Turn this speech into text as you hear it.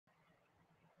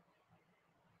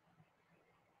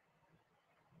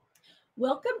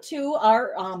Welcome to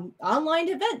our online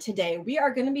event today. We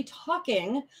are going to be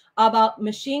talking about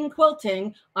machine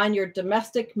quilting on your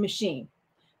domestic machine.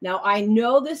 Now, I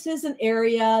know this is an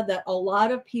area that a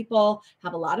lot of people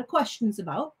have a lot of questions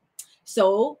about.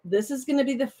 So this is going to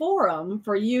be the forum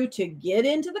for you to get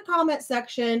into the comment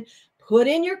section, put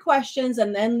in your questions,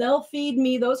 and then they'll feed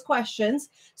me those questions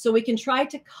so we can try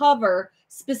to cover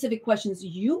specific questions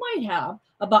you might have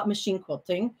about machine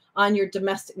quilting on your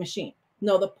domestic machine.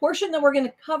 No, the portion that we're going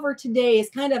to cover today is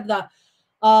kind of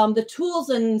the tools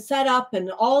and setup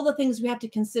and all the things we have to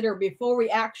consider before we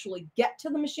actually get to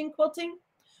the machine quilting.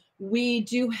 We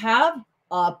do have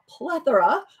a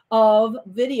plethora of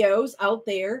videos out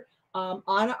there on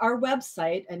our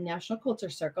website at National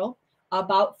Quilter Circle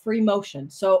about free motion.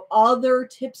 So other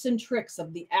tips and tricks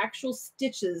of the actual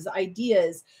stitches,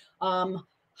 ideas,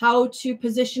 how to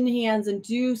position hands and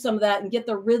do some of that and get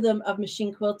the rhythm of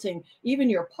machine quilting, even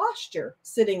your posture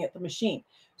sitting at the machine.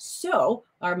 So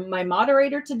my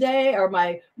moderator today, or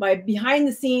my behind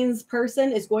the scenes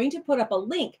person, is going to put up a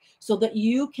link so that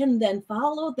you can then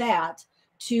follow that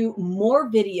to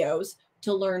more videos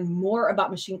to learn more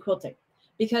about machine quilting.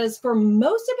 Because for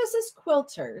most of us as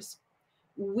quilters,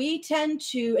 we tend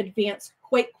to advance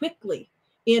quite quickly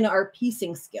in our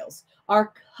piecing skills,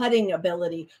 our cutting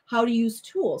ability, how to use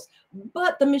tools.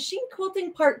 But the machine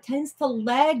quilting part tends to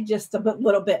lag just a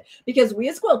little bit, because we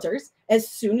as quilters, as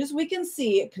soon as we can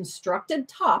see a constructed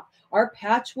top, our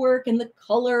patchwork and the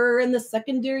color and the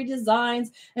secondary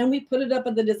designs, and we put it up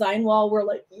at the design wall, we're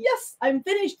like, yes, I'm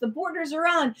finished. The borders are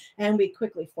on. And we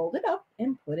quickly fold it up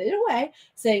and put it away,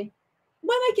 saying,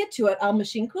 when I get to it, I'll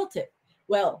machine quilt it.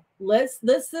 Well, let's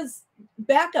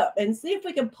back up and see if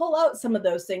we can pull out some of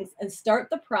those things and start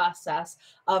the process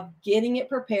of getting it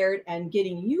prepared and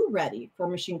getting you ready for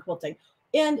machine quilting.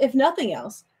 And if nothing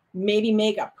else, maybe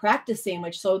make a practice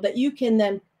sandwich so that you can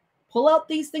then pull out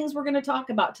these things we're going to talk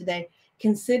about today.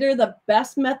 Consider the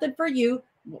best method for you,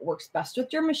 what works best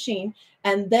with your machine,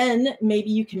 and then maybe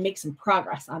you can make some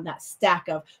progress on that stack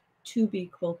of to be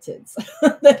quilted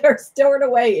that are stored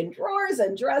away in drawers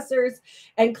and dressers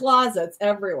and closets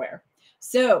everywhere.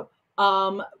 So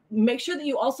make sure that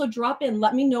you also drop in.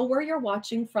 Let me know where you're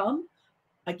watching from.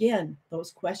 Again, those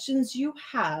questions you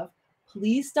have,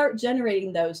 please start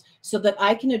generating those so that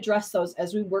I can address those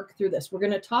as we work through this. We're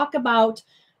going to talk about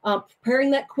preparing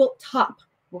that quilt top.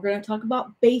 We're going to talk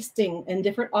about basting and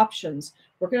different options.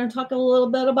 We're going to talk a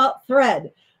little bit about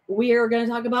thread. We are going to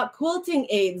talk about quilting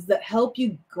aids that help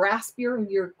you grasp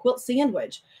your quilt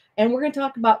sandwich. And we're going to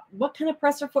talk about what kind of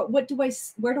presser foot, where do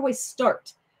I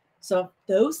start? So if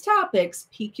those topics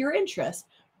pique your interest,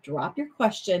 drop your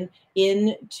question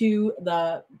into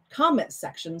the comment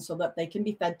section so that they can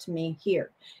be fed to me here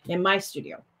in my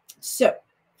studio. So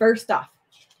first off,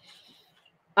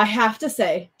 I have to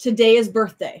say today is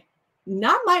birthday.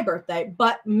 Not my birthday,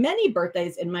 but many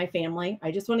birthdays in my family.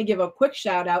 I just want to give a quick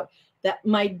shout out that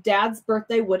my dad's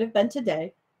birthday would have been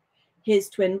today. His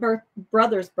twin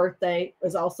brother's birthday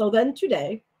was also then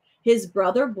today. His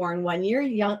brother, born 1 year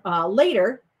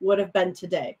later, would have been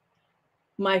today.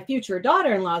 My future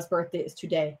daughter-in-law's birthday is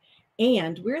today.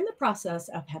 And we're in the process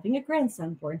of having a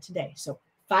grandson born today. So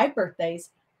 5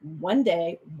 birthdays, 1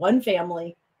 day, 1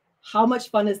 family. How much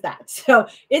fun is that? So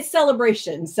it's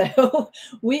celebration. So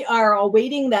we are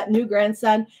awaiting that new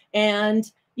grandson.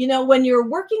 And you know, when you're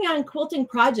working on quilting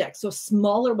projects, so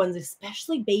smaller ones,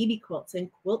 especially baby quilts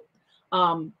and quilt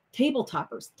table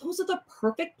toppers, those are the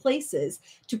perfect places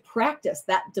to practice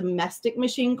that domestic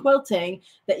machine quilting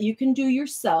that you can do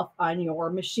yourself on your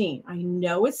machine. I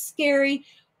know it's scary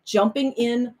jumping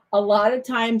in. A lot of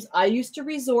times I used to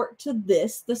resort to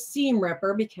the seam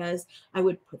ripper, because I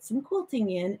would put some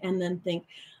quilting in and then think,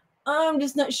 I'm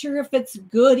just not sure if it's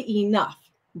good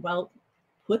enough. Well,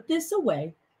 put this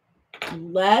away.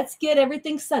 Let's get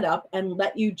everything set up and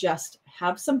let you just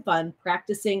have some fun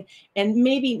practicing and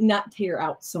maybe not tear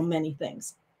out so many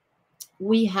things.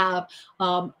 We have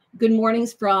good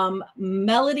mornings from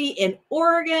Melody in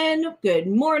Oregon. Good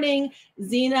morning.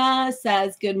 Zena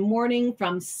says good morning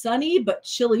from sunny but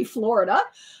chilly Florida.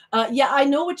 Yeah, I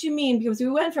know what you mean, because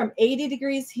we went from 80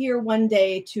 degrees here one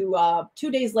day to 2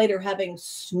 days later having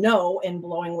snow and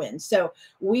blowing wind. So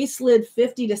we slid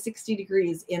 50 to 60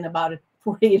 degrees in about a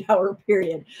 48-hour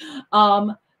period.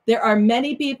 There are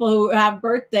many people who have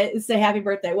birthdays, say happy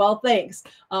birthday. Well, thanks.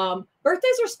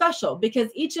 Birthdays are special because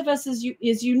each of us is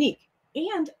unique,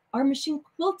 and our machine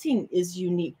quilting is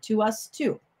unique to us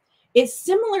too. It's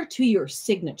similar to your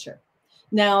signature.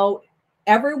 Now,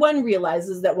 everyone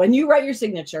realizes that when you write your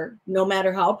signature, no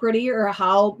matter how pretty or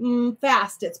how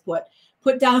fast it's put,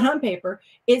 put down on paper.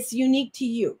 It's unique to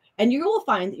you. And you will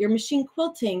find that your machine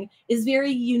quilting is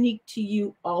very unique to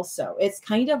you also. It's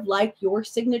kind of like your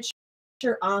signature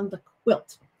on the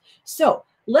quilt. So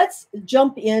let's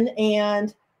jump in,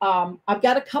 and I've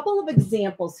got a couple of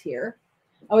examples here.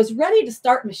 I was ready to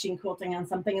start machine quilting on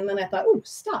something, and then I thought, oh,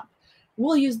 stop.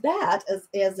 We'll use that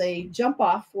as a jump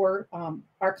off for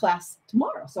our class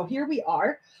tomorrow. So here we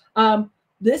are.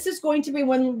 This is going to be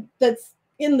one that's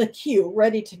in the queue,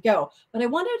 ready to go. But I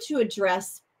wanted to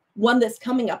address one that's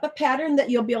coming up, a pattern that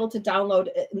you'll be able to download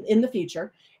in the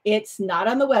future. It's not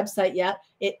on the website yet.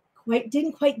 It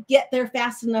didn't quite get there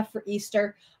fast enough for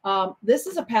Easter. This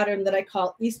is a pattern that I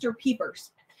call Easter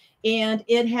Peepers. And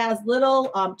it has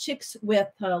little chicks with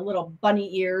little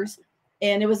bunny ears.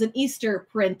 And it was an Easter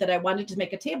print that I wanted to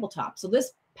make a tabletop. So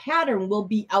this pattern will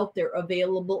be out there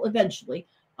available eventually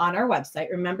on our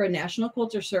website. Remember, National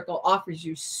Quilter Circle offers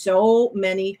you so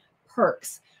many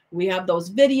perks. We have those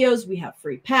videos. We have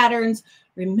free patterns.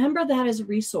 Remember that as a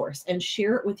resource and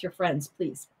share it with your friends,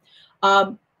 please.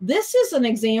 This is an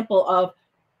example of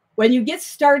when you get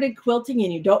started quilting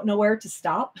and you don't know where to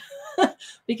stop,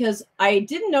 because I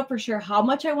didn't know for sure how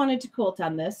much I wanted to quilt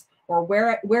on this or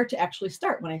where to actually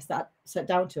start when I sat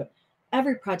down to it.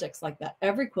 Every project's like that.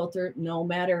 Every quilter, no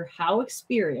matter how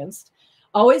experienced,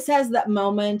 always has that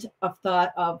moment of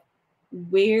thought of,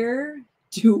 where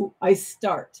do I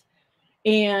start?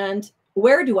 And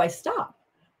where do I stop?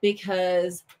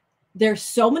 Because there's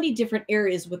so many different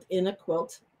areas within a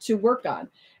quilt to work on.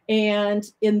 And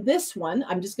in this one,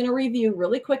 I'm just going to review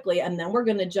really quickly, and then we're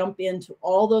going to jump into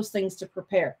all those things to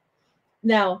prepare.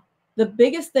 Now, the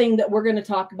biggest thing that we're going to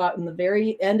talk about in the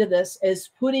very end of this is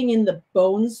putting in the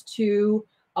bones to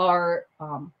our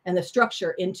and the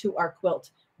structure into our quilt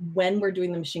when we're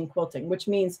doing the machine quilting, which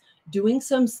means doing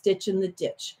some stitch in the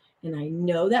ditch. And I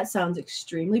know that sounds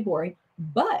extremely boring,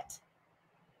 but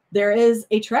there is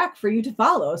a track for you to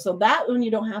follow. So that one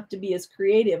you don't have to be as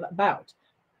creative about.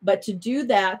 But to do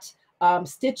that,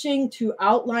 stitching to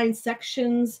outline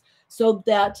sections so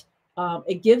that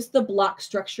it gives the block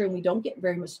structure, and we don't get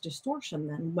very much distortion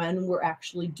then when we're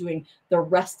actually doing the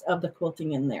rest of the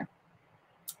quilting in there.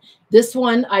 This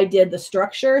one, I did the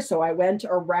structure. So I went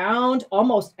around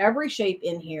almost every shape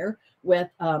in here with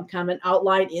kind of an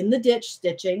outline in the ditch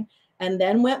stitching, and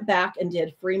then went back and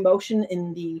did free motion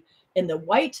in the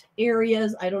white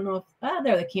areas. I don't know if,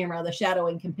 there the camera, the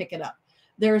shadowing can pick it up.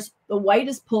 There's the white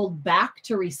is pulled back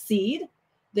to recede.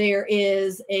 There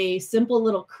is a simple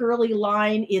little curly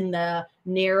line in the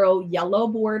narrow yellow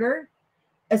border,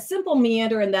 a simple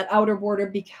meander in that outer border,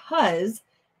 because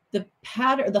the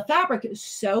pattern, the fabric is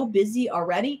so busy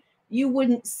already, you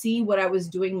wouldn't see what I was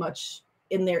doing much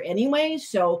in there anyway.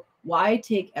 So why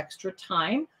take extra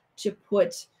time to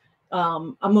put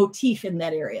a motif in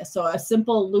that area? So a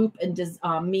simple loop and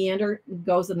meander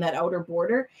goes in that outer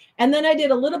border. And then I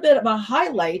did a little bit of a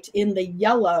highlight in the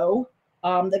yellow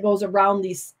that goes around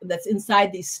these, that's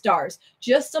inside these stars.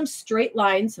 Just some straight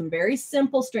lines, some very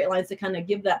simple straight lines to kind of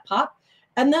give that pop.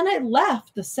 And then I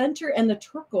left the center and the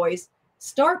turquoise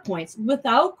star points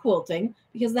without quilting,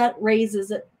 because that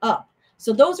raises it up.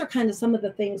 So those are kind of some of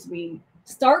the things we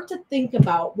start to think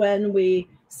about when we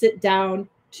sit down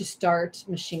to start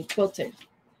machine quilting.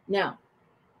 Now,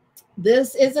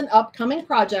 this is an upcoming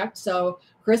project. So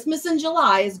Christmas in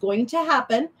July is going to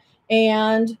happen.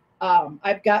 And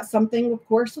I've got something, of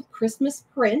course, with Christmas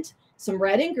print, some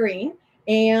red and green,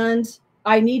 and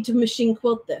I need to machine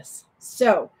quilt this.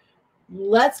 So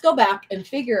let's go back and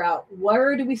figure out,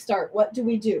 where do we start? What do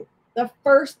we do? The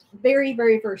first, very,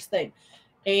 very first thing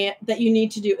that you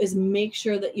need to do is make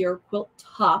sure that your quilt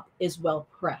top is well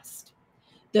pressed.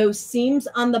 Those seams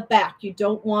on the back, you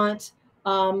don't want,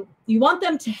 you want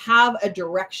them to have a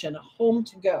direction, a home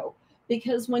to go.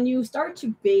 Because when you start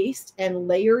to baste and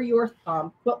layer your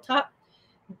quilt top,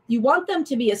 you want them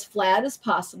to be as flat as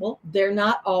possible. They're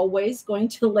not always going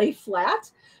to lay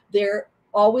flat. There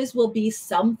always will be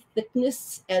some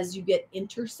thickness as you get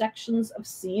intersections of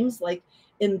seams, like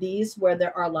in these where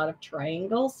there are a lot of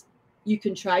triangles. You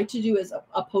can try to do as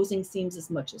opposing seams as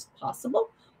much as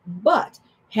possible, but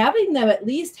having them at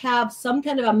least have some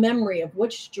kind of a memory of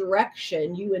which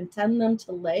direction you intend them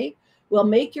to lay will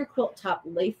make your quilt top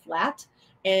lay flat,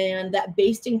 and that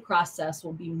basting process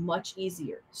will be much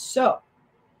easier. So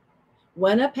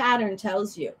when a pattern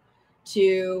tells you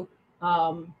to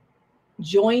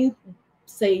join,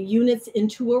 say, units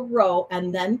into a row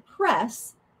and then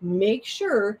press, make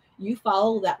sure you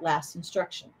follow that last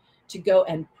instruction to go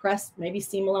and press, maybe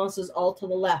seam allowances all to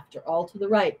the left or all to the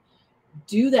right.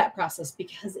 Do that process,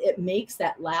 because it makes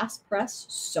that last press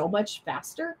so much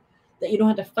faster that you don't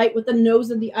have to fight with the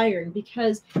nose of the iron,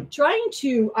 because trying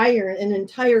to iron an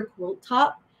entire quilt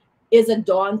top is a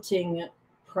daunting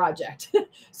project.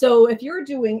 So if you're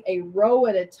doing a row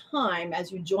at a time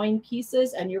as you join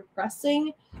pieces and you're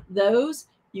pressing those,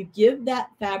 you give that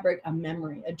fabric a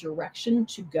memory, a direction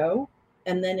to go.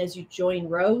 And then as you join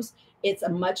rows, it's a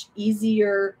much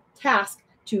easier task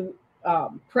to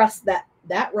press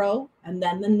that row and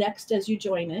then the next as you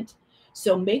join it.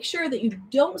 So make sure that you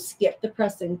don't skip the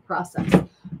pressing process.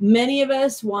 Many of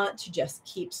us want to just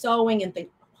keep sewing and think,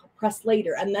 oh, I'll press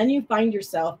later. And then you find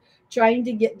yourself trying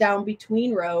to get down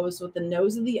between rows with the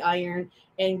nose of the iron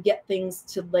and get things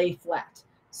to lay flat.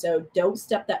 So don't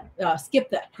skip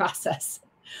that process.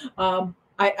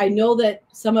 I know that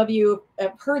some of you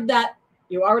have heard that.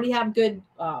 You already have good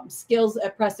skills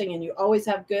at pressing and you always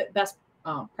have good best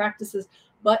practices.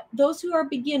 But those who are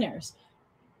beginners,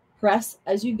 press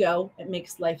as you go. It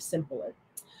makes life simpler.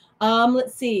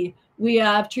 Let's see. We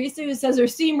have Teresa who says her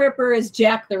seam ripper is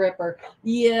Jack the Ripper.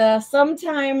 Yeah,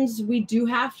 sometimes we do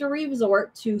have to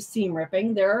resort to seam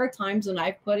ripping. There are times when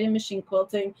I've put in machine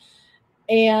quilting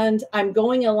and I'm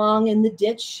going along in the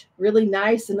ditch really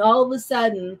nice, and all of a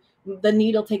sudden the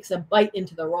needle takes a bite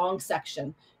into the wrong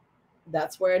section.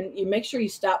 That's where you make sure you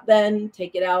stop then,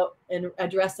 take it out and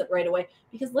address it right away,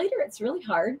 because later it's really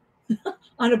hard.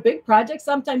 On a big project,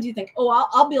 sometimes you think, oh,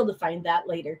 I'll be able to find that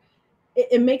later.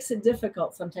 It makes it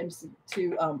difficult sometimes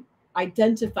to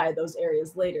identify those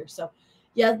areas later. So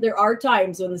yeah, there are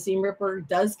times when the seam ripper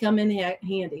does come in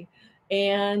handy.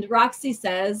 And Roxy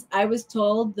says, I was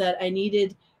told that I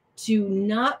needed to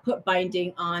not put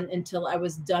binding on until I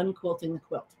was done quilting the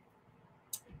quilt.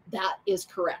 That is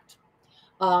correct.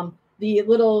 The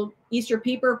little Easter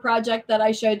Peeper project that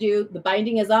I showed you, the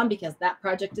binding is on because that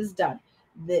project is done.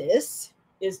 This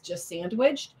is just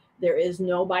sandwiched. There is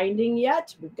no binding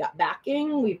yet. We've got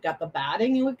backing, we've got the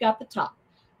batting, and we've got the top.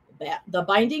 The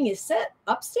binding is set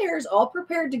upstairs, all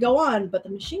prepared to go on, but the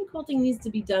machine quilting needs to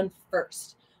be done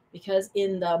first, because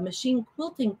in the machine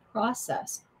quilting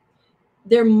process,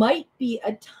 there might be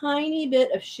a tiny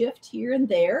bit of shift here and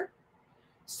there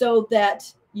so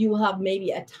that you will have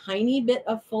maybe a tiny bit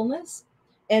of fullness,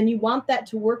 and you want that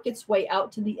to work its way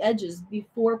out to the edges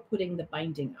before putting the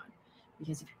binding on.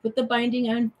 Because if you put the binding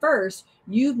on first,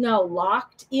 you've now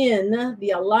locked in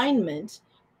the alignment.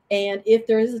 And if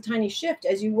there is a tiny shift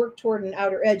as you work toward an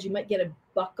outer edge, you might get a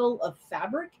buckle of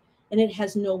fabric and it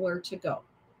has nowhere to go.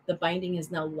 The binding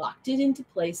has now locked it into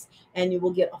place, and you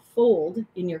will get a fold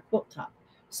in your quilt top.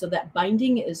 So that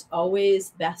binding is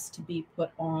always best to be put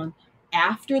on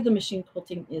after the machine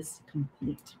quilting is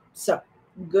complete. So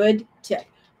good tip,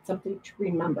 something to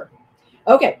remember.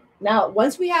 Okay, now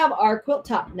once we have our quilt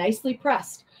top nicely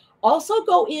pressed, also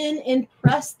go in and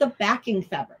press the backing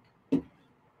fabric.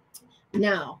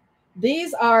 Now,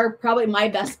 these are probably my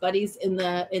best buddies in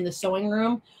the sewing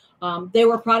room. They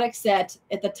were products that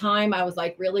at the time I was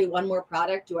like, really, one more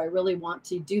product? Do I really want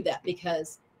to do that?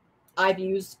 Because I've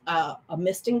used a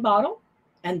misting bottle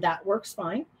and that works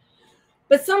fine.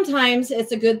 But sometimes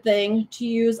it's a good thing to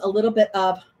use a little bit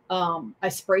of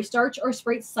a spray starch or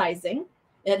spray sizing.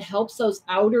 It helps those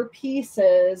outer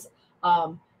pieces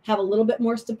have a little bit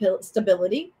more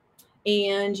stability,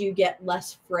 and you get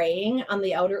less fraying on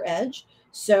the outer edge.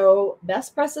 So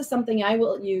best press is something I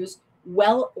will use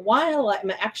while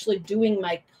I'm actually doing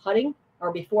my cutting,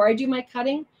 or before I do my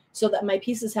cutting, so that my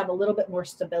pieces have a little bit more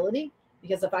stability.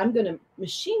 Because if I'm going to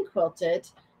machine quilt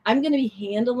it, I'm going to be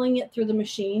handling it through the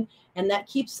machine, and that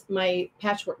keeps my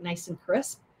patchwork nice and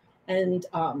crisp and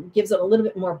gives it a little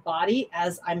bit more body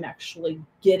as I'm actually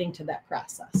getting to that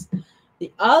process.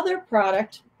 The other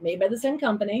product made by the same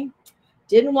company,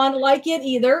 didn't want to like it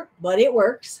either, but it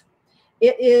works.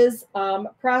 It is a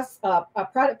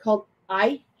product called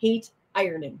I Hate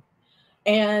Ironing.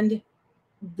 And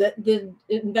the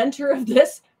inventor of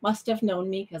this must have known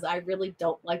me, because I really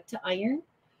don't like to iron.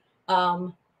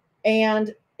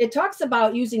 And it talks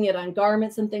about using it on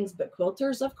garments and things, but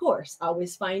quilters, of course,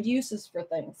 always find uses for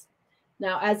things.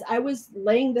 Now, as I was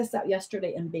laying this out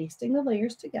yesterday and basting the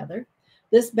layers together,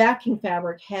 this backing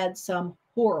fabric had some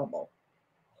horrible,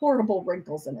 horrible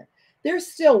wrinkles in it. There's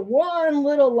still one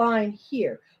little line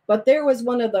here, but there was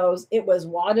one of those. It was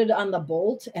wadded on the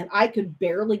bolt, and I could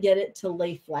barely get it to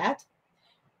lay flat.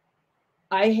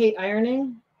 I hate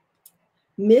ironing.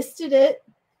 Misted it,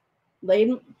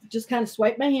 just kind of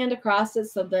swiped my hand across it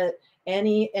so that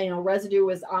any residue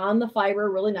was on the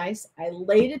fiber really nice. I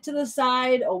laid it to the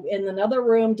side in another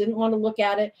room, didn't want to look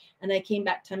at it, and I came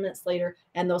back 10 minutes later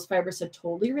and those fibers had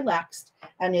totally relaxed.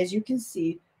 And as you can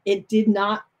see, it did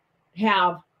not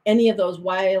have any of those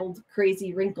wild,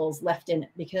 crazy wrinkles left in it.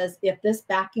 Because if this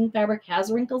backing fabric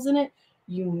has wrinkles in it,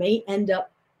 you may end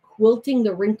up quilting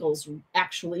the wrinkles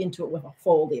actually into it with a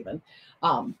fold even.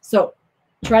 So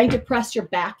trying to press your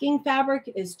backing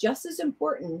fabric is just as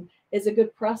important as a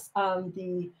good press on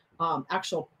the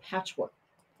actual patchwork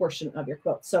portion of your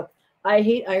quilt. So I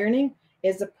Hate Ironing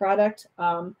is a product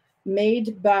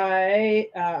made by,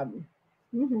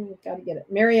 gotta get it,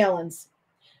 Mary Ellen's.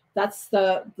 That's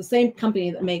the same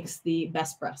company that makes the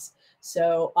Best Press.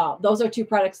 So those are two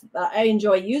products that I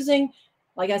enjoy using.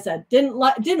 Like I said, didn't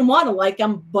want to like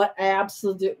them, but I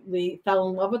absolutely fell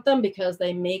in love with them because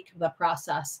they make the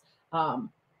process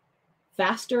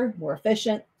faster, more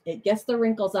efficient. It gets the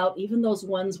wrinkles out, even those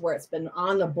ones where it's been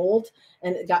on the bolt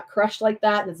and it got crushed like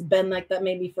that. And it's been like that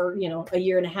maybe for, a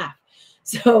year and a half.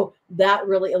 So that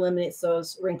really eliminates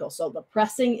those wrinkles. So the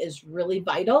pressing is really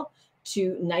vital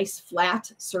to nice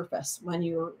flat surface when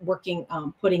you're working,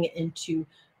 putting it into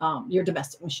your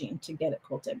domestic machine to get it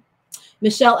quilted.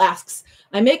 Michelle asks,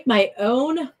 I make my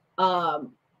own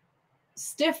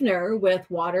stiffener with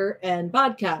water and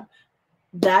vodka.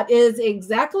 That is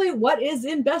exactly what is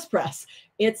in Best Press.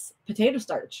 It's potato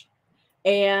starch,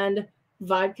 and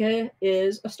vodka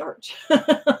is a starch.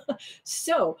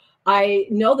 So I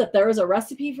know that there is a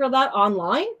recipe for that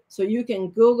online. So you can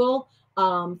Google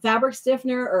fabric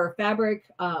stiffener or fabric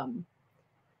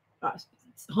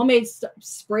homemade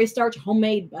spray starch,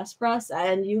 homemade Best Press,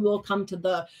 and you will come to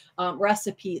the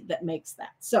recipe that makes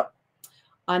that. So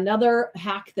another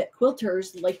hack that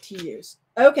quilters like to use.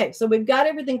 Okay, so we've got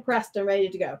everything pressed and ready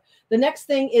to go. The next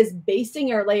thing is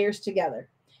basting our layers together.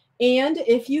 And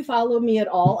if you follow me at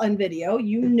all on video,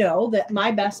 you know that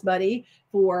my best buddy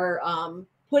for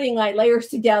putting my layers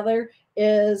together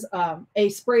is a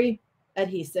spray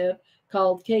adhesive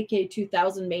called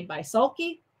KK2000 made by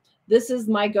Sulky. This is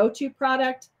my go-to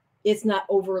product. It's not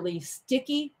overly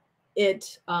sticky.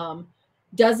 It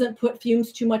doesn't put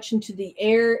fumes too much into the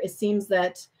air. It seems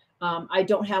that I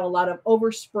don't have a lot of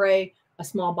overspray. A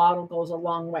small bottle goes a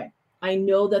long way. I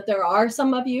know that there are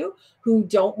some of you who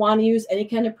don't want to use any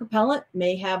kind of propellant,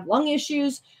 may have lung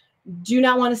issues, do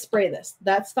not want to spray this.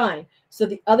 That's fine. So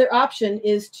the other option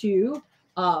is to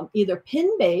either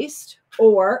pin-based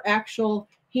or actual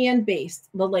hand-based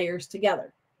the layers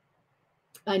together.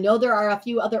 I know there are a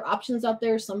few other options out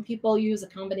there. Some people use a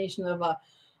combination of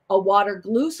a water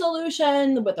glue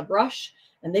solution with a brush,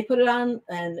 and they put it on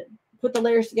and put the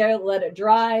layers together, let it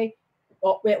dry.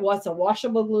 It was a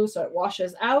washable glue, so it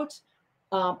washes out.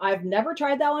 I've never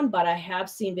tried that one, but I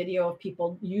have seen video of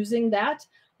people using that.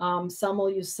 Some will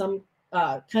use some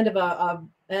kind of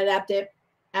an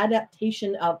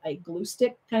adaptation of a glue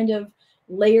stick kind of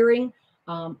layering.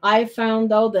 I found,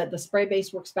 though, that the spray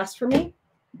base works best for me.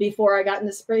 Before I got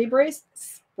into spray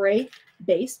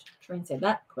based, try and say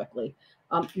that quickly,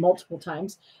 multiple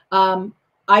times.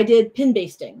 I did pin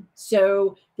basting.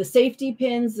 So the safety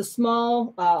pins, the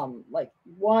small, like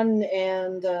 1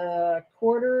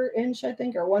 1/4 inch, I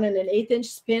think, or 1 1/8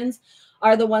 inch pins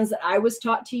are the ones that I was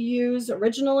taught to use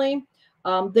originally.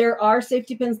 There are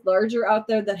safety pins larger out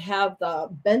there that have the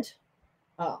bent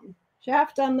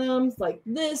shaft on them like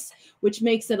this, which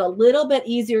makes it a little bit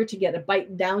easier to get a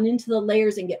bite down into the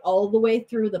layers and get all the way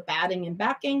through the batting and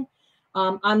backing.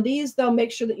 On these, though,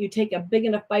 make sure that you take a big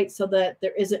enough bite so that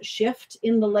there isn't shift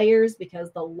in the layers,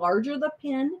 because the larger the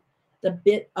pin,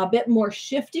 a bit more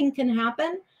shifting can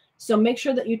happen. So make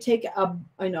sure that you take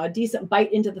a decent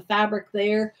bite into the fabric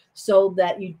there so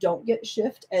that you don't get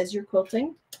shift as you're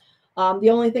quilting. The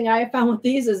only thing I have found with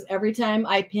these is every time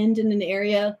I pinned in an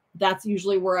area, that's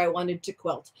usually where I wanted to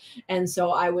quilt. And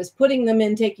so I was putting them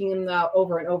in, taking them out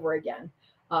over and over again.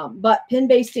 But pin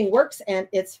basting works, and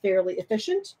it's fairly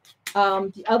efficient.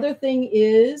 The other thing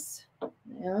is,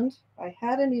 and I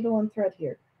had a needle and thread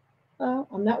here.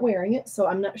 I'm not wearing it, so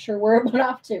I'm not sure where it went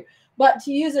off to. But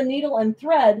to use a needle and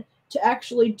thread to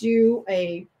actually do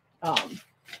a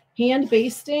hand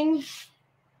basting,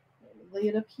 let me lay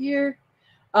it up here.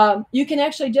 You can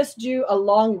actually just do a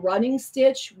long running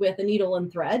stitch with a needle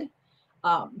and thread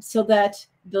so that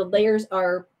the layers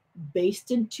are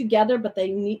basted together, but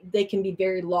they can be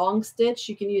very long stitch.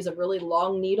 You can use a really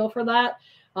long needle for that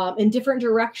in different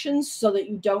directions so that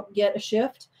you don't get a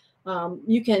shift.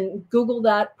 You can Google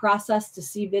that process to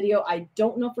see video. I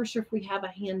don't know for sure if we have a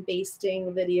hand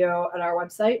basting video on our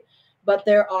website, but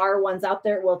there are ones out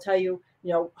there that will tell you,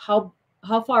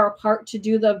 how far apart to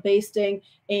do the basting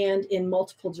and in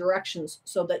multiple directions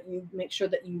so that you make sure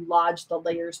that you lodge the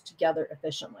layers together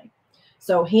efficiently.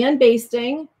 So hand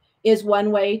basting is one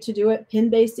way to do it.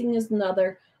 Pin basting is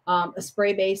another. A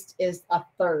spray based is a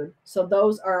third. So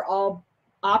those are all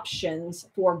options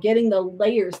for getting the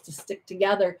layers to stick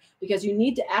together, because you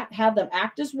need to have them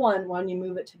act as one when you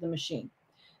move it to the machine.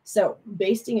 So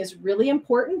basting is really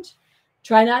important.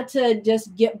 Try not to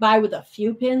just get by with a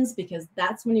few pins, because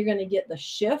that's when you're going to get the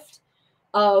shift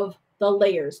of the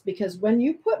layers. Because when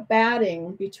you put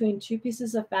batting between two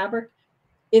pieces of fabric,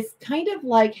 it's kind of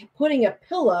like putting a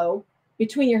pillow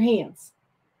between your hands.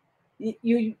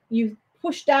 You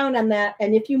push down on that,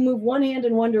 and if you move one hand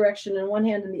in one direction and one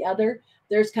hand in the other,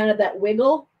 there's kind of that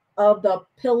wiggle of the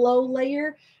pillow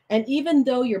layer. And even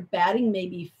though your batting may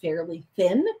be fairly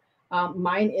thin,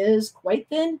 mine is quite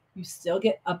thin, you still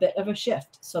get a bit of a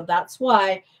shift. So that's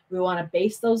why we want to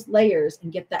baste those layers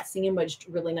and get that sandwiched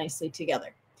really nicely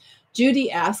together.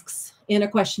 Judy asks in a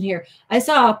question here, I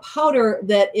saw a powder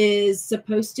that is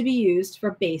supposed to be used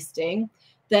for basting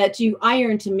that you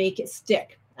iron to make it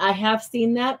stick. I have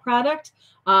seen that product.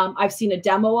 I've seen a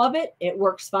demo of it. It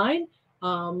works fine.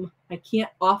 I can't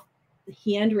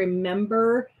offhand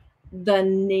remember the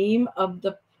name of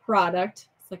the product.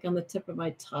 It's like on the tip of my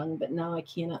tongue, but now I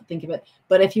cannot think of it.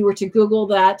 But if you were to Google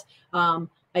that,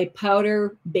 a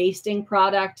powder basting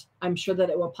product, I'm sure that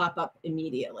it will pop up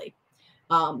immediately.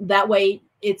 That way,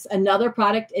 it's another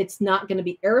product. It's not going to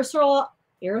be aerosol.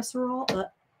 It's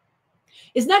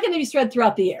not going to be spread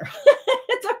throughout the air.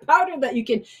 It's a powder that you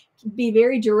can be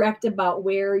very direct about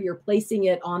where you're placing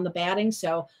it on the batting.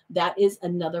 So that is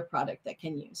another product that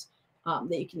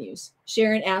you can use.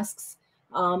 Sharon asks,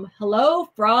 hello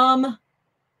from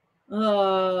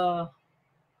ILK.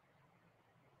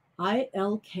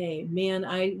 Man,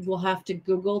 I will have to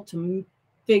Google to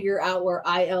figure out where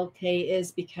ILK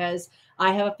is, because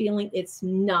I have a feeling it's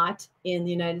not in the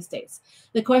United States.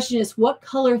 The question is, what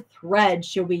color thread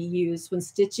should we use when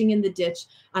stitching in the ditch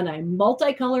on a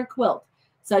multicolor quilt,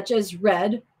 such as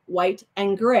red, white,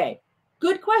 and gray?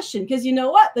 Good question, because you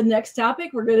know what? The next topic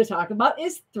we're going to talk about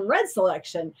is thread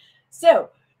selection.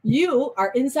 So you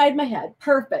are inside my head.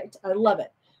 Perfect. I love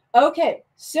it. Okay,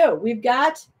 so we've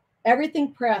got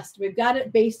everything pressed. We've got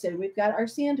it basted. We've got our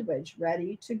sandwich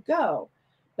ready to go.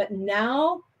 But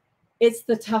now it's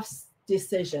the tough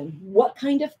decision. What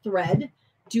kind of thread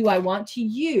do I want to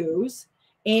use?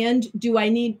 And do I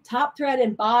need top thread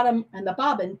and bottom and the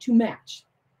bobbin to match?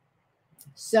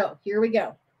 So here we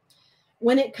go.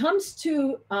 When it comes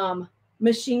to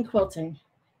machine quilting,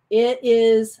 it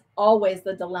is always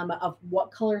the dilemma of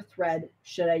what color thread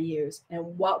should I use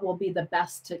and what will be the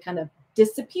best to kind of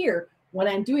disappear when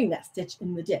I'm doing that stitch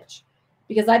in the ditch.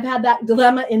 Because I've had that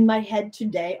dilemma in my head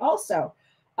today also.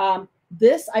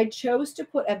 This, I chose to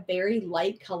put a very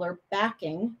light color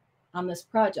backing on this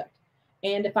project.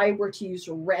 And if I were to use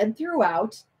red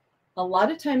throughout, a lot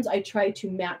of times I try to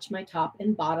match my top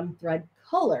and bottom thread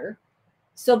color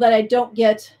so that I don't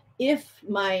get, and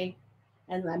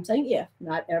I'm saying if,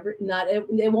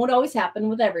 it won't always happen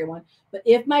with everyone, but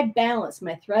if my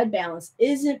thread balance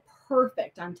isn't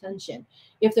perfect on tension,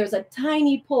 if there's a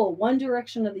tiny pull one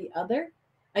direction or the other,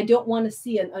 I don't want to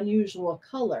see an unusual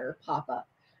color pop up.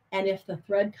 And if the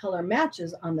thread color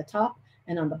matches on the top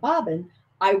and on the bobbin,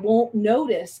 I won't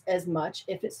notice as much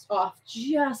if it's off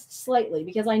just slightly,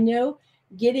 because I know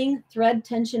getting thread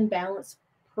tension balance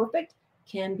perfect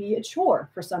can be a chore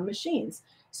for some machines.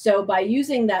 So by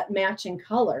using that matching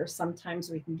color, sometimes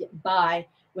we can get by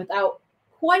without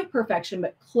quite perfection,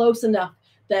 but close enough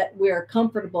that we're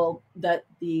comfortable that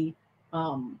the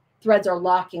threads are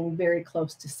locking very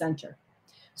close to center.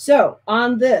 So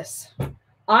on this,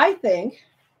 I think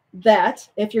that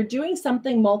if you're doing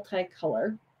something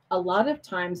multicolor, a lot of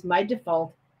times my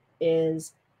default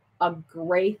is a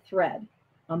gray thread,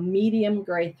 a medium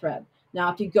gray thread.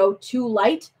 Now, if you go too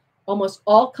light, almost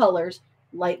all colors,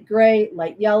 light gray,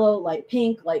 light yellow, light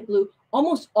pink, light blue,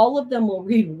 almost all of them will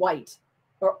read white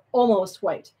or almost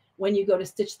white when you go to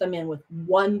stitch them in with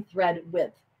one thread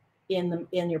width in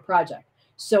your project.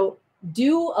 So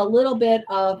do a little bit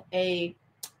of a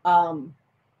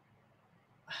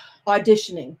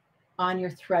auditioning on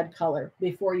your thread color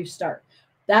before you start.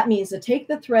 That means to take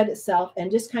the thread itself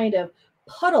and just kind of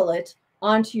puddle it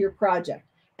onto your project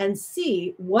and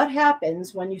see what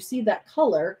happens when you see that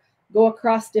color go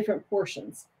across different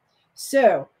portions.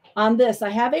 So on this, I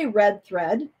have a red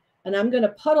thread, and I'm going to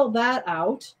puddle that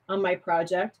out on my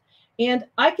project. And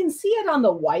I can see it on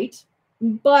the white,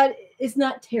 but it's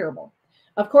not terrible.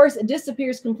 Of course, it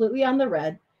disappears completely on the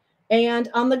red. And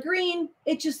on the green,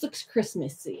 it just looks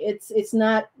Christmassy. It's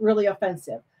not really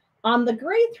offensive. On the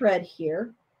gray thread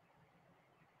here,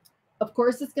 of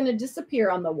course, it's going to disappear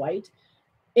on the white.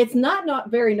 It's not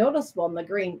very noticeable on the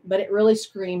green, but it really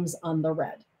screams on the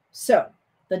red. So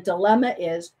the dilemma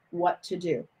is what to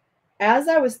do. As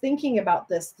I was thinking about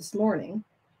this morning,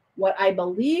 what I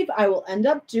believe I will end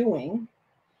up doing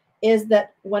is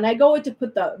that when I go to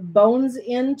put the bones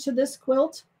into this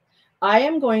quilt, I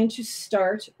am going to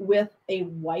start with a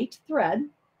white thread.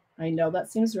 I know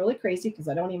that seems really crazy because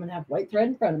I don't even have white thread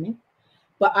in front of me,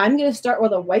 but I'm going to start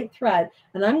with a white thread,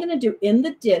 and I'm going to do in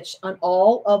the ditch on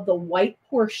all of the white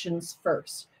portions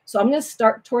first. So I'm going to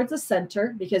start towards the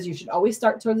center, because you should always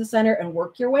start towards the center and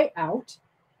work your way out.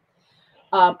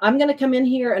 I'm going to come in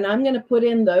here and I'm going to put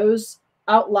in those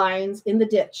outlines in the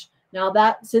ditch. Now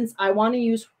that, since I want to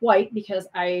use white because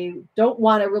I don't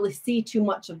want to really see too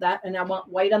much of that, and I want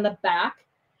white on the back,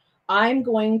 I'm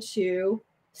going to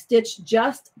stitch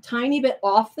just a tiny bit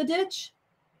off the ditch.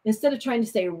 Instead of trying to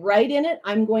stay right in it,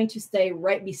 I'm going to stay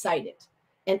right beside it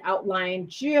and outline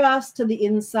just to the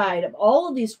inside of all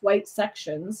of these white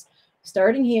sections,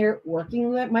 starting here,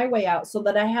 working my way out so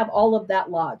that I have all of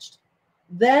that lodged.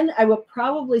 Then I will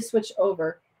probably switch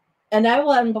over, and I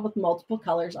will end up with multiple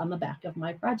colors on the back of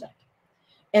my project.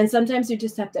 And sometimes you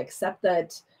just have to accept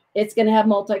that it's going to have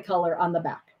multicolor on the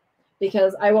back,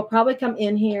 because I will probably come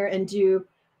in here and do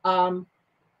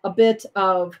a bit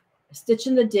of stitch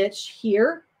in the ditch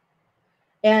here.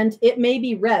 And it may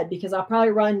be red because I'll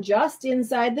probably run just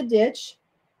inside the ditch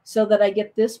so that I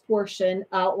get this portion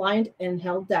outlined and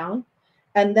held down.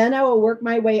 And then I will work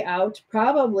my way out,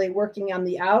 probably working on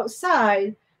the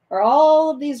outside are all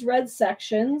of these red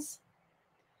sections,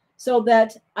 so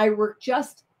that I work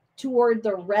just toward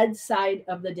the red side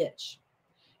of the ditch.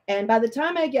 And by the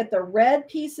time I get the red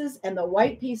pieces and the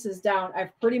white pieces down,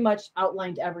 I've pretty much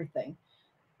outlined everything.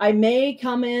 I may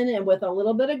come in and with a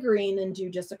little bit of green and do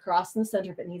just across in the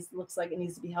center if it needs, looks like it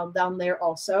needs to be held down there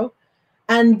also.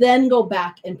 And then go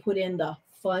back and put in the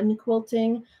fun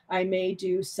quilting. I may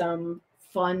do some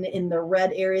fun in the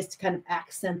red areas to kind of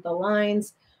accent the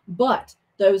lines, but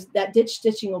that ditch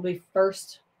stitching will be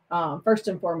first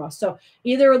and foremost. So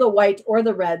either the white or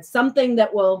the red, something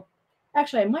that will,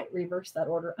 actually I might reverse that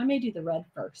order. I may do the red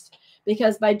first,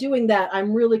 because by doing that,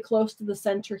 I'm really close to the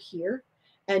center here,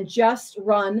 and just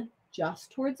run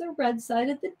just towards the red side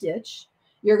of the ditch.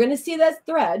 You're going to see that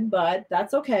thread, but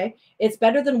that's okay. It's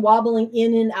better than wobbling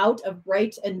in and out of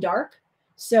bright and dark.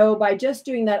 So by just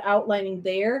doing that outlining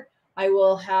there, I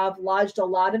will have lodged a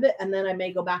lot of it, and then I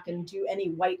may go back and do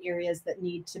any white areas that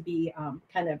need to be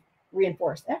kind of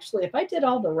reinforced. Actually, if I did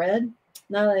all the red,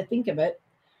 now that I think of it,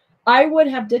 I would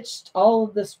have ditched all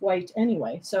of this white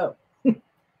anyway. So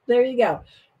there you go.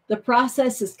 The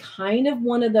process is kind of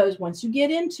one of those, once you get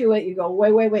into it, you go,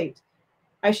 wait.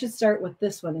 I should start with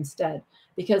this one instead,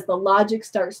 because the logic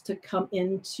starts to come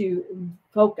into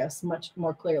focus much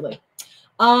more clearly.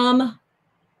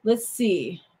 Let's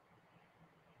see.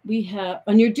 We have,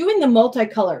 and you're doing the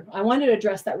multicolor. I wanted to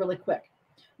address that really quick.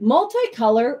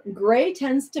 Multicolor, gray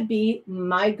tends to be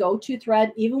my go-to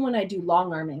thread, even when I do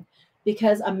long arming,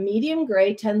 because a medium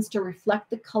gray tends to reflect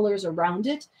the colors around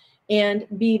it and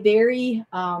be very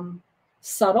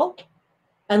subtle.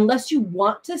 Unless you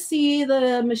want to see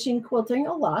the machine quilting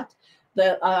a lot,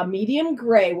 the medium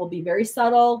gray will be very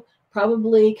subtle,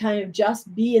 probably kind of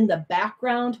just be in the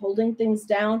background, holding things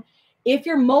down. If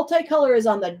your multicolor is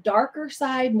on the darker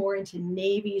side, more into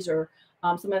navies or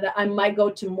something like that, I might go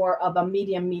to more of a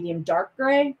medium dark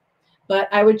gray. But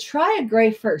I would try a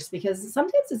gray first, because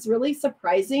sometimes it's really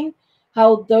surprising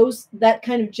how that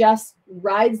kind of just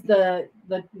rides the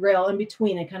rail in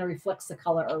between and kind of reflects the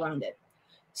color around it.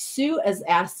 Sue is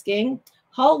asking,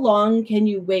 how long can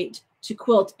you wait to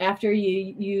quilt after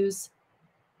you use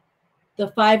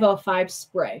the 505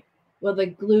 spray? Will the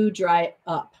glue dry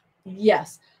up?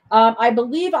 Yes. I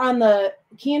believe on the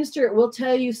canister, it will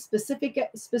tell you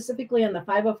specifically on the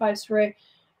 505 spray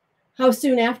how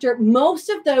soon after. Most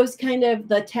of those kind of,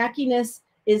 the tackiness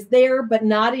is there, but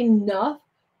not enough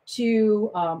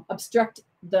to obstruct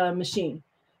the machine.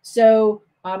 So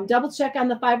double check on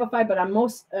the 505, but I'm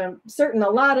most certain a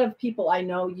lot of people I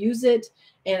know use it,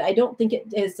 and I don't think it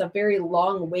is a very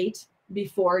long wait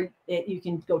before you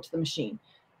can go to the machine.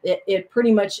 It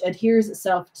pretty much adheres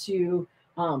itself to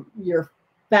your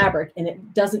fabric, and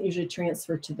it doesn't usually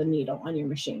transfer to the needle on your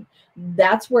machine.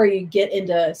 That's where you get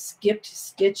into skipped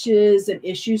stitches and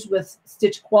issues with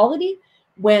stitch quality,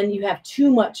 when you have too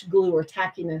much glue or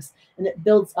tackiness and it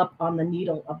builds up on the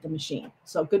needle of the machine.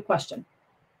 So good question.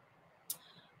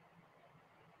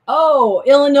 Oh,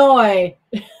 Illinois.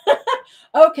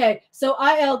 Okay, so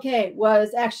ILK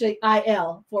was actually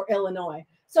IL for Illinois.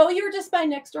 So you were just my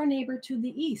next door neighbor to the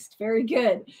east. Very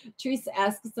good. Teresa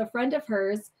asks, a friend of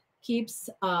hers keeps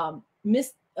the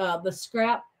misty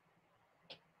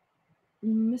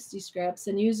scraps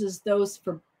and uses those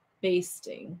for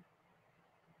basting.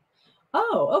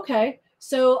 Oh, okay.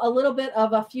 So a little bit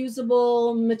of a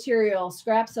fusible material,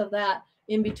 scraps of that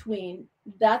in between.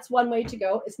 That's one way to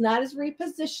go. It's not as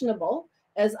repositionable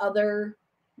as other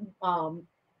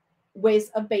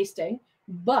ways of basting,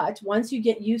 but once you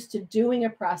get used to doing a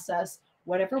process,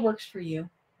 whatever works for you,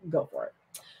 go for it.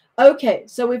 Okay,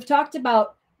 so we've talked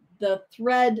about the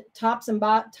thread top and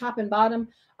bottom,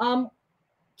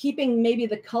 keeping maybe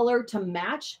the color to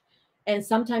match, and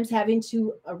sometimes having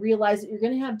to realize that you're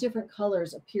going to have different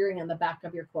colors appearing on the back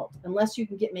of your quilt, unless you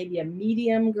can get maybe a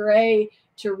medium gray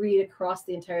to read across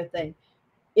the entire thing.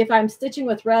 If I'm stitching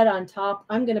with red on top,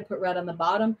 I'm going to put red on the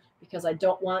bottom because I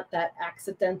don't want that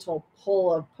accidental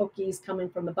pull of pokies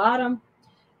coming from the bottom.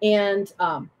 And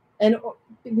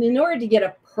in order to get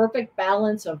a perfect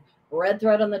balance of red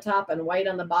thread on the top and white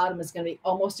on the bottom is going to be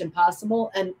almost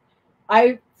impossible. And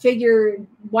I figure,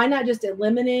 why not just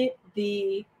eliminate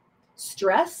the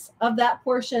stress of that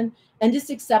portion and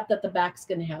just accept that the back's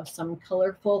going to have some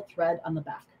colorful thread on the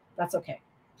back. That's okay.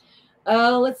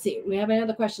 Let's see. We have any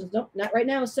other questions? Nope, not right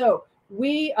now. So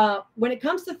we, when it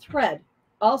comes to thread,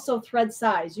 also thread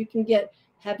size, you can get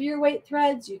heavier weight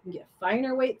threads. You can get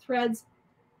finer weight threads.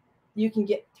 You can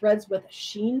get threads with a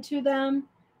sheen to them.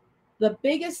 The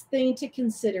biggest thing to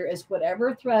consider is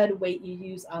whatever thread weight you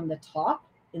use on the top,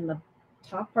 in the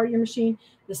top part of your machine,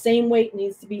 the same weight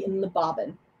needs to be in the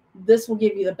bobbin. This will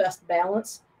give you the best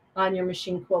balance on your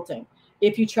machine quilting.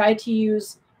 If you try to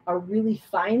use a really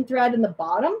fine thread in the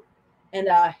bottom and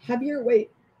a heavier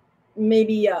weight,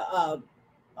 maybe a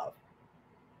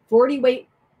 40 weight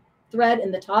thread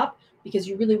in the top, because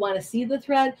you really want to see the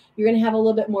thread, you're going to have a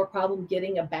little bit more problem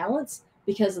getting a balance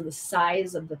because of the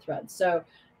size of the thread. So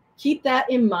keep that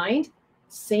in mind.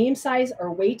 Same size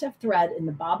or weight of thread in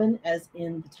the bobbin as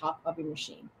in the top of your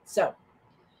machine. So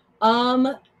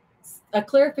a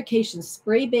clarification,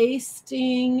 spray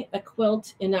basting a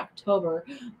quilt in October.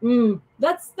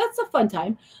 That's a fun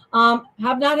time.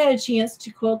 Have not had a chance to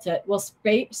quilt it. Well,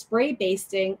 spray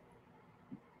basting,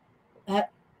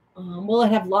 will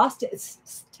it have lost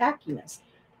its tackiness?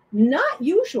 Not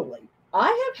usually.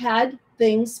 I have had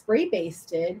things spray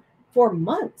basted for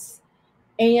months.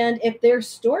 And if they're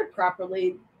stored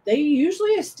properly, they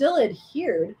usually are still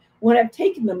adhered when I've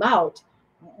taken them out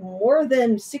more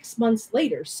than 6 months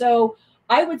later. So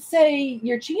I would say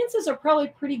your chances are probably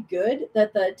pretty good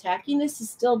that the tackiness is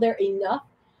still there enough.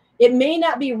 It may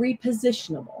not be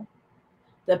repositionable.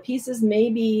 The pieces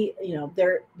may be,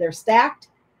 they're stacked,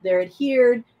 they're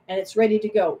adhered, and it's ready to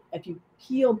go. If you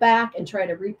peel back and try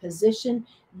to reposition,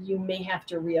 you may have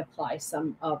to reapply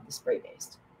some of the spray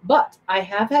based. But I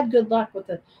have had good luck with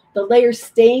the layers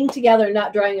staying together,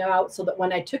 not drying out, so that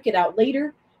when I took it out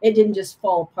later, it didn't just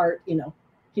fall apart.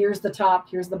 Here's the top,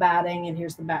 here's the batting, and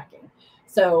here's the backing.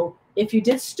 So if you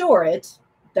did store it,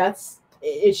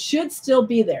 it should still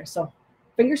be there. So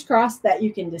fingers crossed that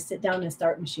you can just sit down and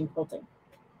start machine quilting.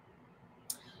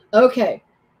 Okay.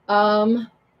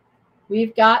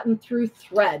 We've gotten through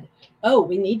thread. Oh,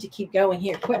 we need to keep going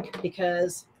here quick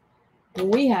because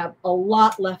we have a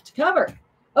lot left to cover.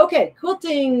 Okay,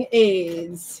 quilting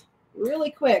aids.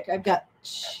 Really quick. I've got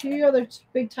 2 other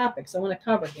big topics I want to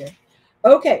cover here.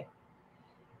 Okay.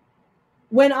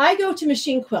 When I go to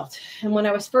machine quilt, and when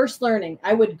I was first learning,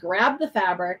 I would grab the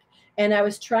fabric and I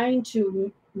was trying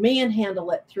to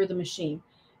manhandle it through the machine.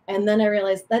 And then I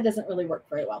realized that doesn't really work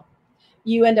very well.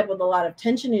 You end up with a lot of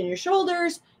tension in your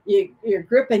shoulders, your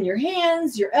grip in your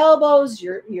hands, your elbows,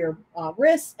 your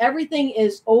wrists, everything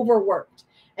is overworked.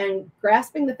 And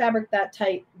grasping the fabric that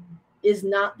tight is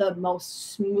not the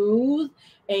most smooth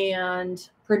and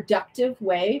productive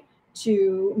way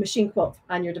to machine quilt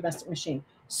on your domestic machine.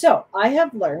 So I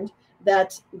have learned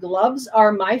that gloves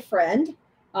are my friend.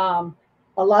 A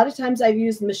lot of times I've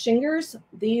used machingers.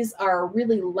 These are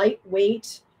really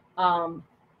lightweight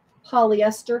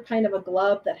polyester kind of a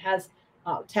glove that has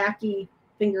tacky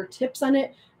fingertips on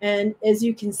it. And as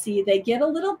you can see, they get a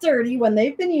little dirty when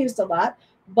they've been used a lot,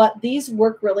 but these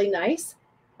work really nice.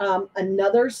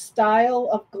 Another style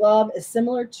of glove is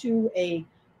similar to a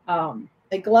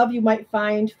glove you might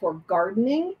find for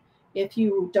gardening. If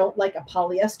you don't like a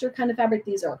polyester kind of fabric,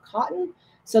 these are cotton,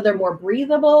 so they're more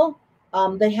breathable.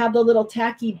 They have the little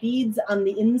tacky beads on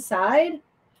the inside.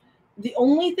 The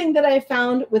only thing that I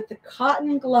found with the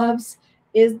cotton gloves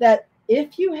is that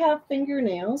if you have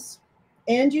fingernails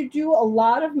and you do a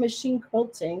lot of machine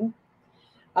quilting,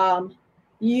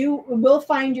 you will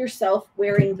find yourself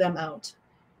wearing them out.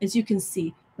 As you can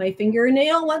see, my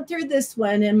fingernail went through this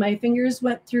one and my fingers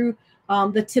went through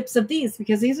the tips of these,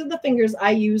 because these are the fingers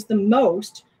I use the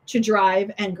most to drive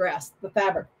and grasp the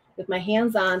fabric. With my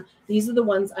hands on, these are the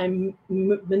ones I'm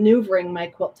maneuvering my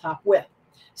quilt top with.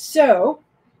 So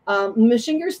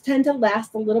Machine gears tend to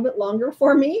last a little bit longer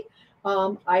for me.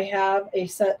 I have a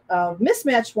set of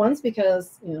mismatched ones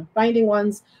because, you know, finding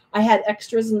ones, I had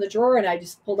extras in the drawer and I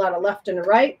just pulled out a left and a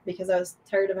right because I was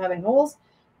tired of having holes.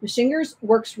 Machine gears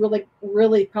works really,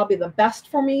 really probably the best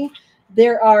for me.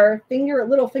 There are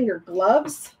little finger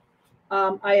gloves.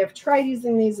 I have tried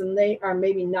using these and they are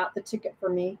maybe not the ticket for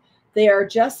me. They are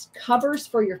just covers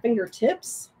for your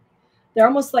fingertips. They're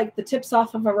almost like the tips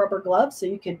off of a rubber glove, so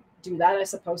you could do that, I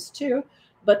suppose, too.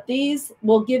 But these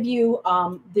will give you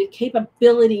the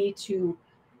capability to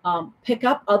pick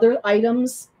up other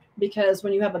items, because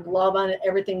when you have a glove on it,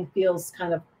 everything feels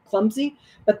kind of clumsy.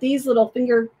 But these little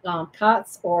finger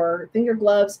cots or finger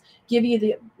gloves give you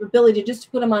the ability to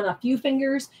just put them on a few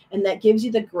fingers, and that gives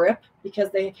you the grip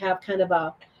because they have kind of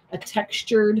a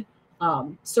textured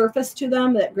surface to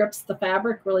them that grips the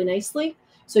fabric really nicely.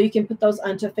 So you can put those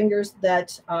onto fingers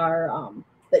that are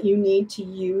that you need to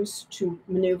use to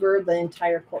maneuver the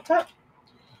entire quilt top.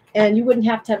 And you wouldn't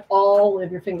have to have all of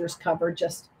your fingers covered,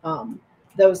 just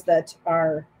those that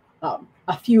are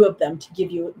a few of them to give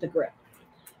you the grip.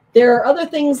 There are other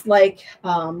things like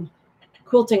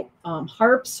quilting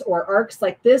harps or arcs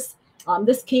like this.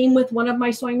 This came with one of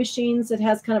my sewing machines. It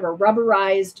has kind of a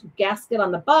rubberized gasket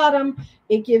on the bottom.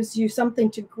 It gives you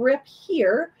something to grip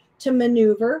here to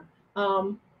maneuver.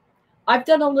 I've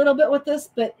done a little bit with this,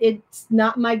 but it's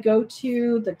not my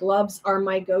go-to. The gloves are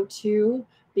my go-to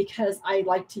because I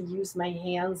like to use my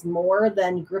hands more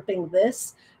than gripping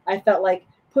this. I felt like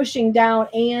pushing down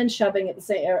and shoving at the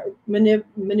same,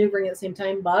 maneuvering at the same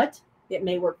time, but it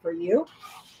may work for you.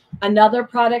 Another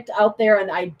product out there,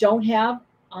 and I don't have,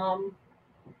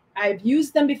 I've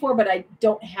used them before, but I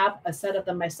don't have a set of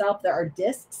them myself. There are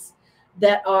discs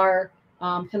that are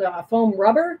kind of a foam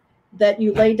rubber that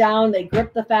you lay down. They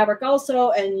grip the fabric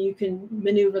also, and you can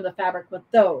maneuver the fabric with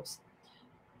those.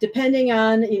 Depending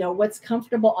on, you know, what's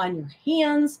comfortable on your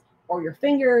hands or your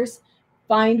fingers,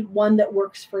 find one that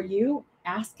works for you.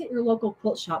 Ask at your local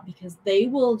quilt shop because they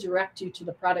will direct you to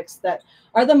the products that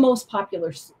are the most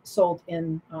popular sold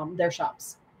in their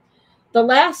shops. The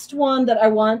last one that I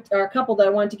want, or a couple that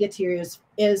I want to get to here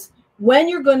is when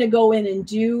you're going to go in and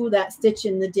do that stitch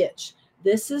in the ditch.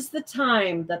 This is the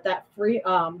time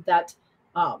that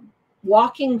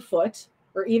walking foot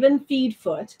or even feed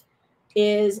foot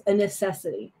is a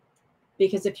necessity.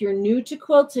 Because if you're new to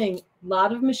quilting, a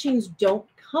lot of machines don't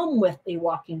come with a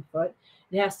walking foot.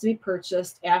 It has to be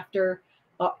purchased after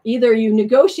either you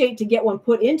negotiate to get one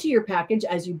put into your package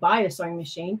as you buy a sewing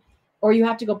machine, or you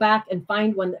have to go back and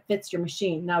find one that fits your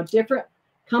machine. Now, different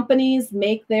companies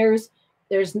make theirs.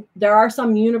 There are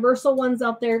some universal ones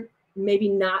out there, maybe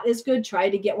not as good. Try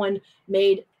to get one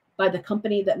made by the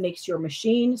company that makes your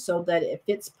machine so that it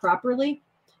fits properly.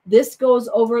 This goes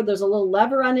over, there's a little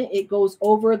lever on it. It goes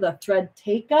over the thread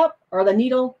take up or the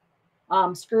needle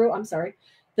screw. I'm sorry.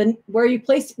 Then where you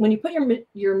place, when you put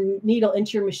your needle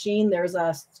into your machine, there's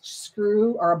a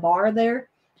screw or a bar there.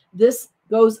 This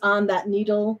goes on that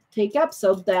needle take up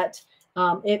so that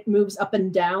it moves up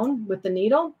and down with the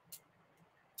needle.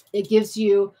 It gives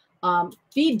you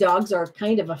feed dogs, or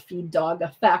kind of a feed dog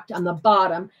effect on the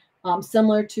bottom,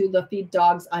 similar to the feed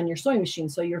dogs on your sewing machine.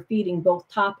 So you're feeding both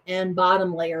top and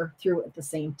bottom layer through at the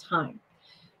same time.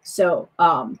 So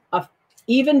a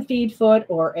even feed foot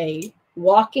or a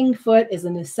walking foot is a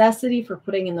necessity for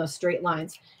putting in those straight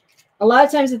lines. A lot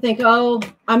of times I think, oh,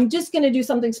 I'm just going to do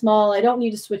something small. I don't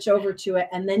need to switch over to it.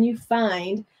 And then you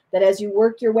find that as you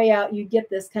work your way out, you get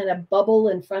this kind of bubble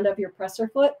in front of your presser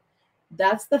foot.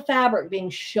 That's the fabric being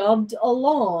shoved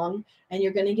along, and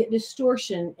you're going to get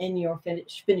distortion in your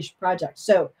finished project.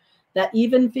 So that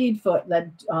even feed foot,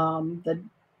 that the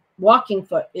walking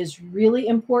foot is really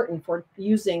important for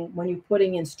using when you're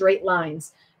putting in straight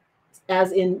lines,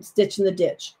 as in stitch in the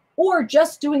ditch, or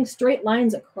just doing straight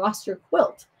lines across your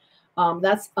quilt.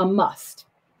 That's a must.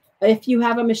 If you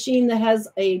have a machine that has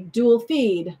a dual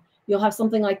feed, you'll have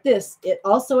something like this. It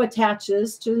also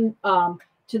attaches to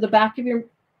the back of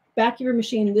your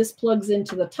machine. This plugs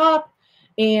into the top,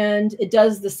 and it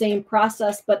does the same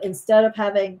process, but instead of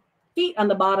having feet on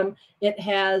the bottom, it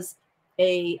has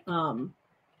a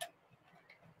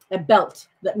belt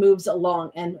that moves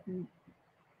along and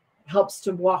helps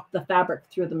to walk the fabric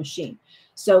through the machine.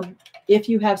 So if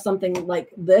you have something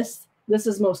like this, this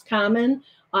is most common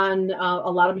on a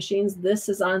lot of machines. This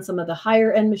is on some of the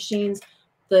higher end machines.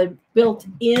 The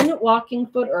built-in walking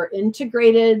foot or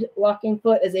integrated walking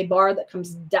foot is a bar that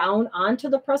comes down onto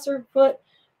the presser foot.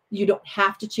 You don't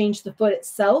have to change the foot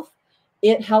itself.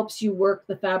 It helps you work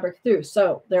the fabric through.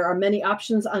 So there are many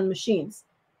options on machines.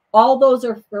 All those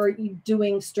are for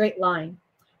doing straight line.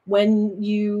 When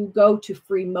you go to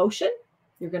free motion,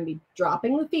 you're going to be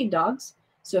dropping the feed dogs.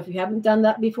 So if you haven't done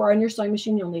that before on your sewing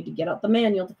machine, you'll need to get out the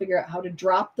manual to figure out how to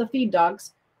drop the feed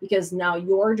dogs, because now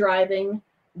you're driving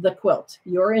the quilt.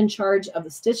 You're in charge of the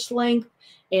stitch length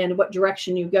and what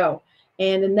direction you go.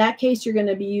 And in that case, you're going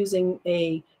to be using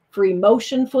a free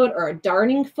motion foot or a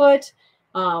darning foot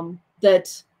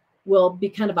that will be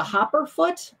kind of a hopper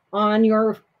foot on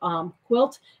your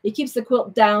quilt. It keeps the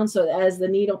quilt down so that as the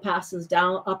needle passes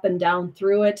down, up and down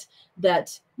through it,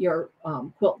 that your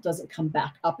quilt doesn't come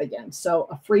back up again. So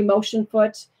a free motion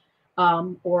foot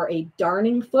or a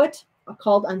darning foot,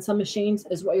 called on some machines,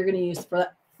 is what you're going to use for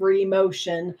that free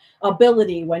motion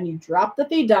ability when you drop the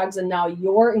feed dogs, and now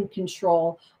you're in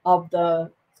control of the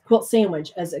quilt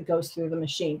sandwich as it goes through the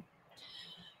machine.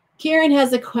 Karen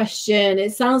has a question.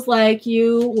 It sounds like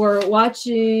you were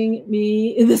watching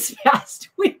me this past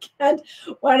weekend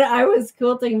when I was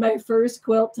quilting my first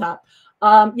quilt top.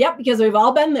 Yep, because we've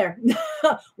all been there.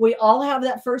 We all have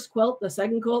that first quilt, the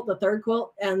second quilt, the third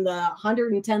quilt, and the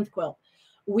 110th quilt.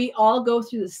 We all go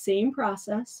through the same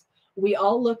process. We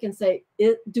all look and say,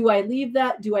 do I leave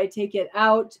that? Do I take it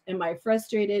out? Am I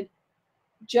frustrated?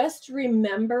 Just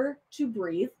remember to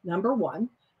breathe, number one.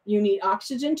 You need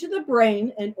oxygen to the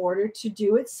brain in order to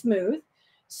do it smooth.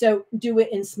 So do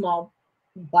it in small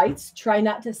bites. Try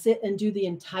not to sit and do the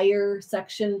entire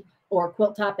section or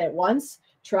quilt top at once.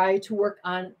 Try to work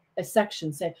on a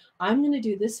section. Say, I'm going to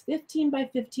do this 15 by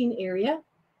 15 area.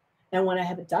 And when I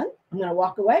have it done, I'm going to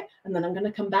walk away, and then I'm going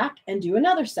to come back and do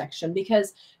another section,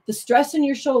 because the stress in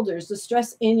your shoulders, the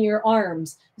stress in your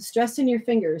arms, the stress in your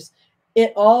fingers,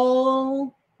 it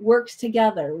all works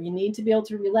together. You need to be able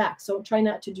to relax. So try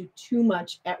not to do too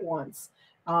much at once.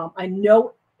 I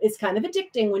know it's kind of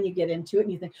addicting when you get into it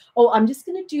and you think, oh, I'm just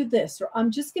going to do this, or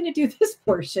I'm just going to do this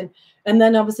portion. And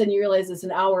then all of a sudden you realize it's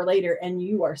an hour later and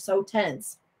you are so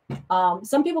tense.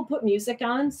 Some people put music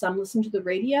on, some listen to the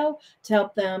radio to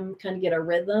help them kind of get a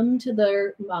rhythm to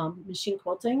their machine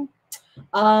quilting.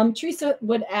 Teresa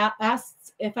would ask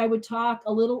if I would talk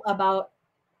a little about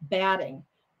batting.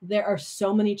 There are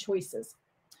so many choices.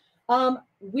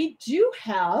 We do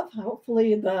have,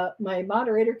 hopefully my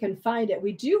moderator can find it,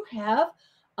 we do have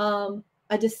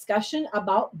a discussion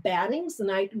about battings,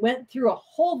 and I went through a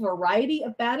whole variety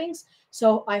of battings.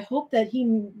 So I hope that he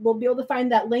will be able to find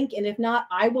that link. And if not,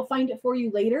 I will find it for you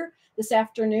later this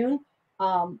afternoon,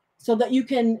 so that you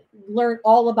can learn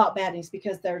all about battings,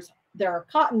 because there are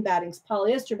cotton battings,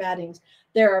 polyester battings,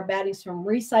 there are battings from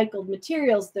recycled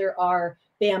materials, there are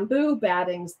bamboo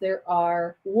battings, there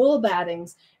are wool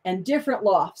battings, and different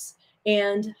lofts,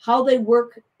 and how they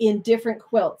work in different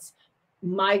quilts.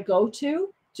 My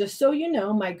go-to, just so you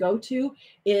know, my go-to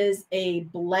is a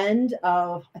blend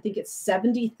of, I think it's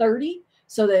 70-30.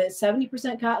 So that it's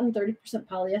 70% cotton, 30%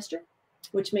 polyester,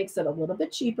 which makes it a little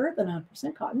bit cheaper than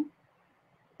 100% cotton.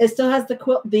 It still has the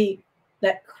quilt,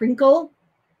 that crinkle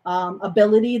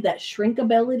ability, that shrink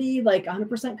ability, like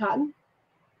 100% cotton.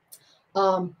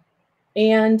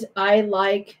 And I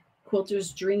like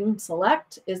Quilters Dream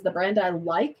Select is the brand I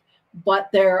like, but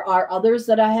there are others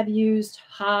that I have used.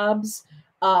 Hobbs,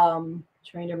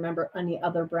 trying to remember any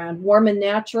other brand. Warm and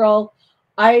Natural.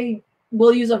 I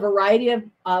will use a variety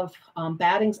of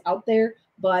battings out there,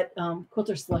 but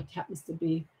Quilters Select happens to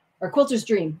be, or Quilters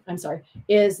Dream, I'm sorry,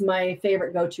 is my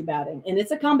favorite go-to batting. And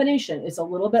it's a combination. It's a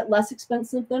little bit less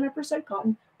expensive than 100%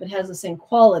 cotton, but has the same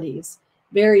qualities,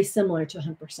 very similar to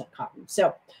 100% cotton.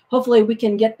 So hopefully we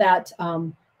can get that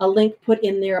a link put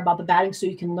in there about the batting so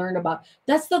you can learn about.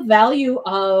 That's the value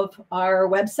of our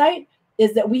website,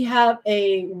 is that we have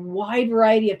a wide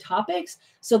variety of topics,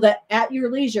 so that at your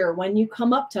leisure, when you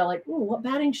come up to like, oh, what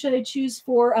batting should I choose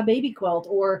for a baby quilt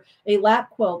or a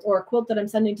lap quilt or a quilt that I'm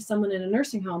sending to someone in a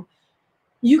nursing home,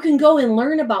 you can go and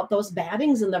learn about those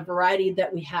battings and the variety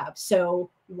that we have. So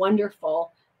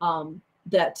wonderful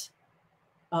that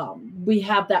we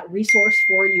have that resource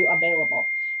for you available.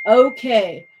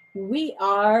 Okay, we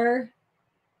are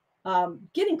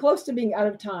getting close to being out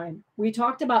of time. We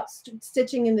talked about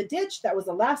stitching in the ditch. That was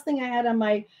the last thing I had on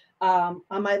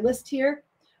my list here.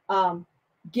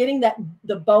 Getting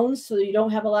the bones so you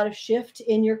don't have a lot of shift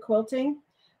in your quilting.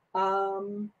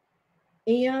 And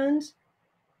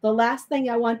the last thing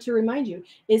I want to remind you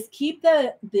is keep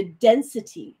the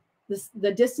density,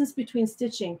 the distance between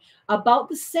stitching, about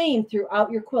the same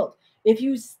throughout your quilt. If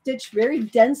you stitch very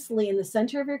densely in the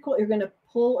center of your quilt, you're going to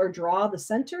pull or draw the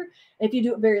center. If you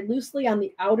do it very loosely on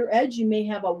the outer edge, you may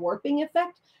have a warping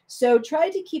effect. So try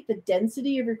to keep the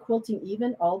density of your quilting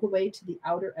even all the way to the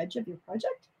outer edge of your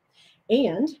project.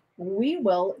 And we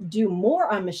will do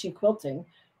more on machine quilting.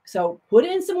 So put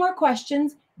in some more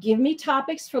questions. Give me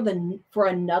topics for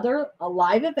another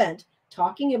live event.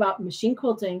 talking about machine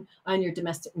quilting on your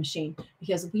domestic machine,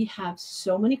 because we have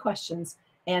so many questions,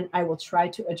 and I will try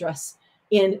to address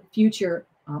in future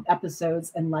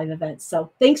episodes and live events. So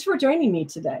thanks for joining me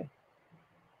today.